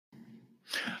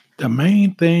The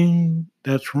main thing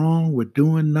that's wrong with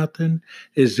doing nothing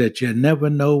is that you never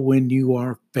know when you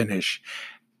are finished.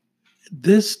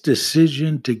 This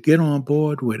decision to get on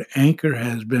board with Anchor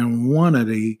has been one of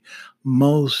the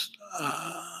most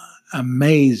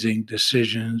amazing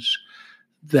decisions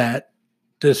that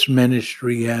this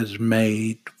ministry has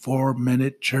made. 4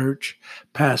 Minute Church,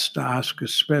 Pastor Oscar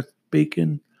Smith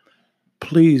speaking.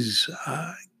 Please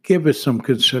give it some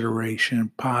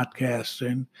consideration.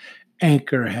 Podcasting.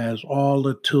 Anchor has all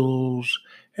the tools.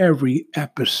 Every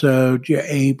episode, you're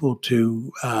able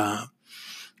to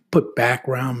put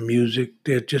background music.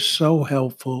 They're just so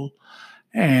helpful.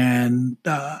 And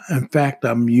in fact,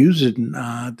 I'm using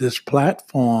this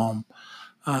platform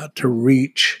to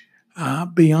reach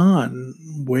beyond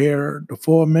where the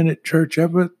 4 Minute Church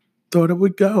ever thought it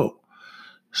would go.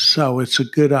 So it's a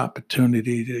good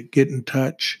opportunity to get in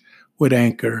touch with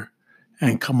Anchor.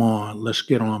 And come on, let's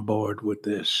get on board with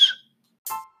this.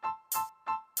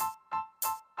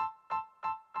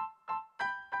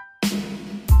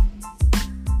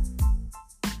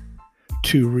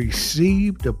 To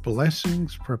receive the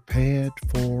blessings prepared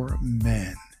for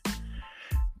men.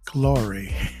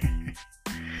 Glory.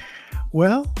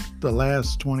 Well, the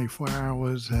last 24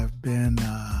 hours have been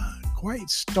quite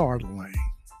startling.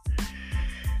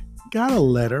 Got a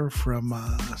letter from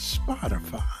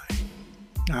Spotify.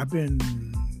 I've been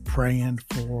praying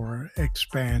for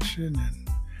expansion and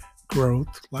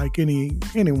growth like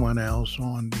anyone else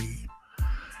on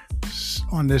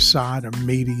this side of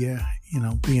media,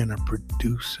 being a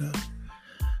producer,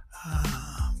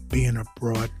 being a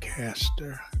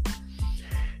broadcaster,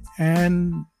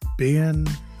 and being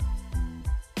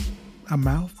a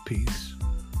mouthpiece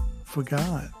for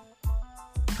God.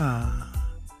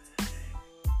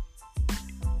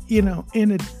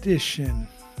 In addition,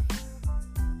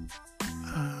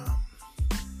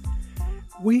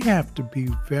 we have to be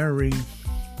very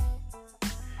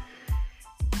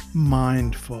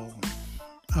mindful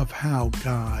of how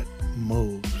God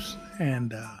moves.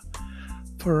 And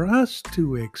for us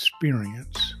to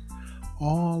experience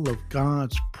all of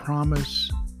God's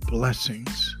promised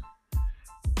blessings,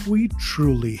 we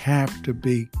truly have to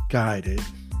be guided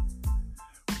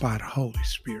by the Holy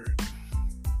Spirit.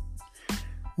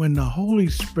 When the Holy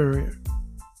Spirit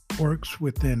works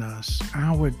within us,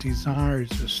 our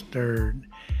desires are stirred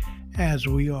as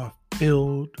we are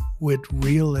filled with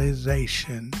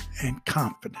realization and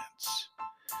confidence.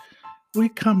 We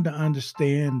come to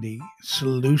understand the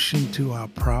solution to our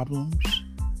problems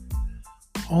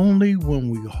only when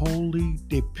we wholly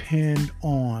depend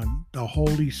on the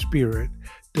Holy Spirit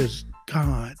does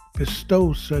God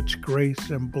bestow such grace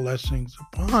and blessings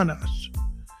upon us.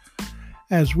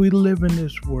 As we live in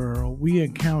this world, we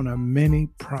encounter many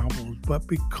problems, but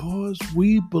because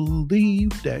we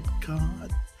believe that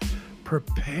God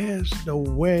prepares the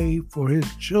way for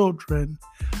his children,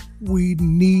 we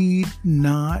need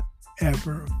not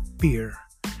ever fear.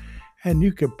 And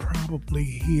you could probably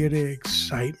hear the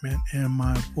excitement in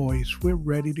my voice. We're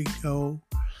ready to go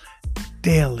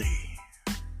daily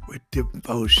with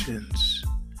devotions,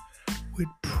 with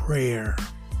prayer,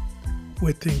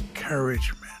 with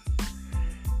encouragement,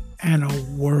 and a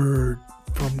word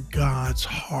from God's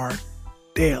heart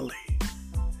daily.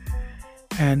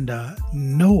 And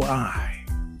no eye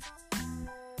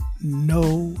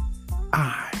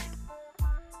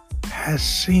has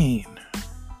seen,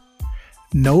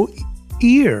 no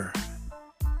ear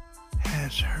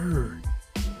has heard,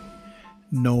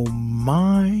 no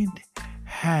mind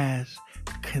has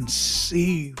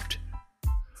conceived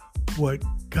what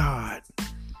God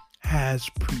has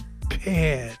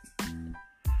prepared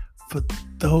for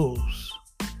those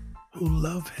who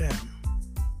love him.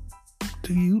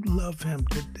 Do you love him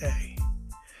today?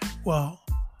 Well,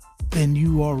 then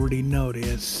you already know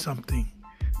there's something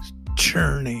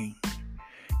churning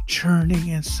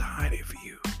inside of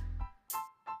you.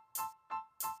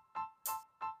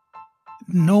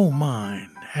 No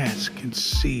mind has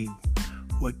conceived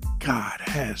what God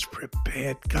has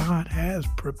prepared. God has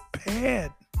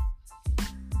prepared.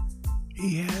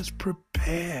 He has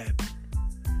prepared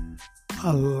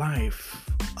a life,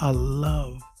 a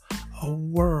love, a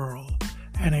world,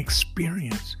 an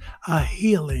experience, a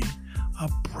healing, a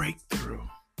breakthrough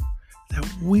that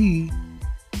we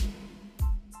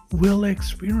will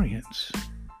experience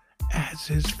as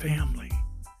his family.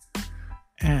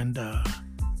 And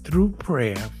through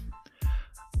prayer,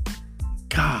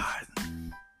 God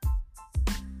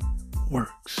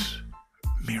works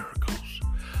miracles.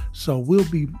 So we'll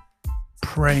be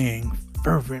praying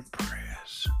fervent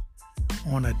prayers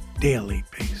on a daily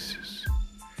basis.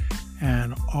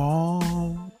 And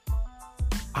all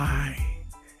I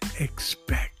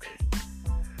expect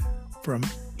from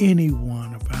any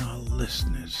one of our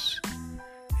listeners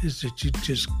is that you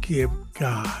just give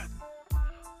God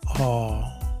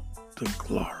all the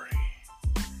glory.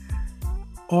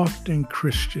 Often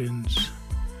Christians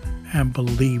and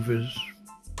believers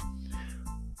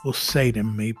will say to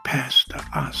me, Pastor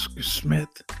Oscar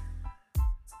Smith,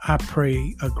 I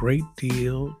pray a great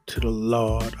deal to the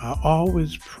Lord. I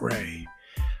always pray.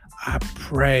 I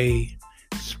pray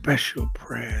special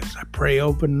prayers. I pray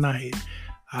overnight.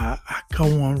 I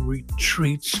go on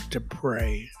retreats to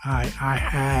pray. I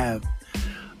have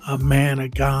a man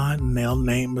of God, and they'll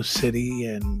name a city,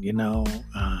 and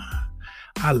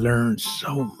I learned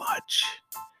so much.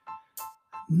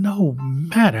 No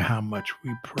matter how much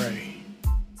we pray,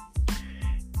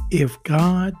 if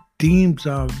God deems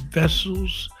our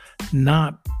vessels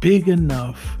not big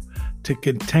enough to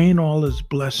contain all his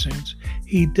blessings,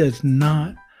 he does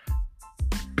not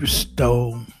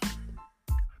bestow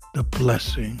the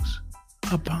blessings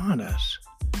upon us.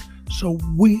 So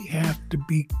we have to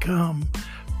become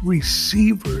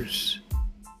receivers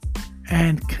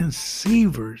and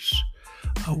conceivers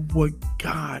of what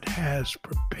God has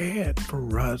prepared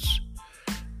for us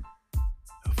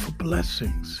for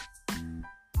blessings.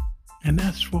 And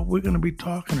that's what we're going to be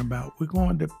talking about. We're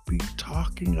going to be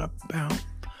talking about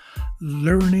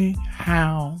learning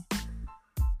how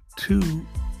to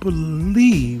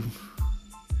believe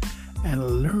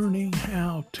and learning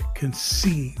how to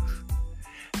conceive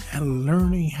and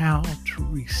learning how to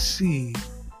receive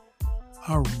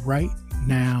a right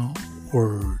now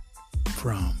word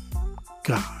from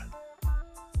God.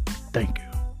 Thank you.